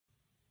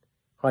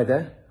Hi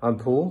there, I'm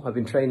Paul. I've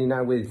been training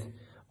now with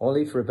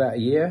Ollie for about a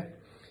year.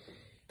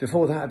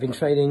 Before that, I've been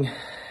training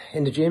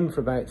in the gym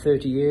for about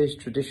 30 years,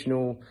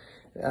 traditional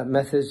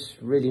methods,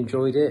 really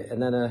enjoyed it.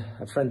 And then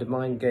a friend of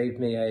mine gave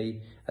me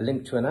a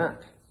link to an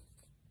app,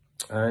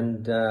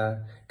 and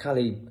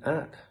Cali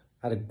app.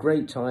 Had a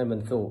great time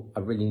and thought I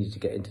really need to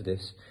get into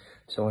this.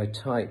 So I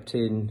typed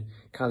in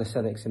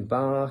calisthenics in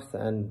Bath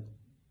and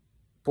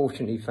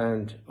fortunately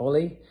found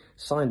Ollie,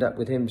 signed up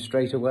with him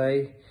straight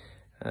away.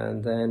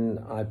 And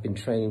then I've been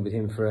training with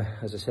him for,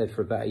 as I said,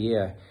 for about a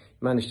year.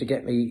 Managed to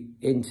get me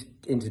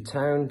into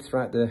town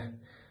throughout the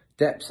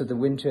depths of the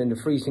winter in the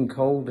freezing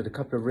cold with a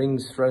couple of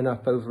rings thrown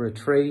up over a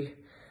tree.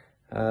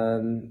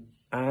 And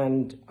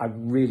I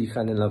really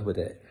fell in love with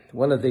it.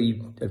 One of the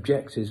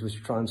objectives was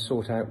to try and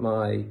sort out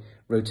my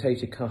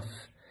rotator cuff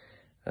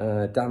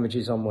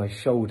damages on my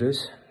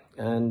shoulders,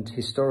 and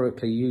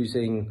historically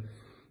using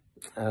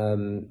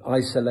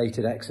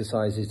isolated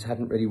exercises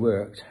hadn't really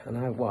worked.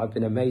 And what I've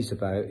been amazed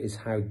about is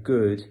how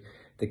good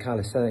the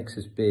calisthenics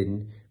has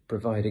been,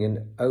 providing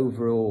an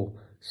overall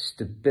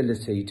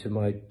stability to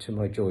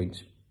my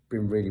joints.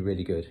 Been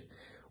really good.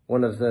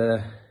 One of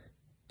the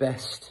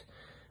best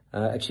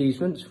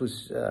achievements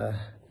was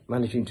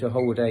managing to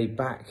hold a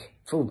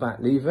full back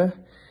lever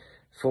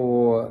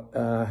for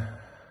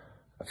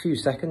a few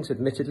seconds,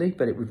 admittedly,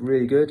 but it was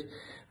really good,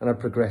 and I've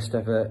progressed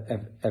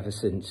ever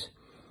since.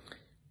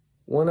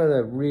 One of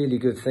the really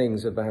good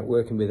things about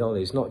working with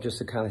Ollie is not just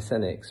the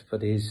calisthenics,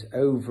 but his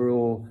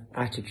overall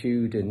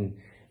attitude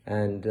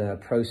and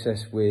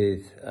process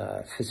with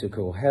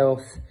physical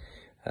health,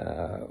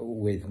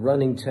 with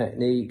running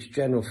techniques,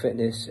 general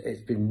fitness.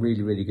 It's been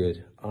really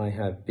good. I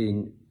have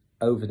been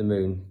over the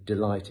moon,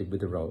 delighted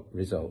with the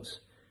results.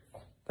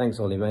 Thanks,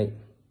 Ollie, mate.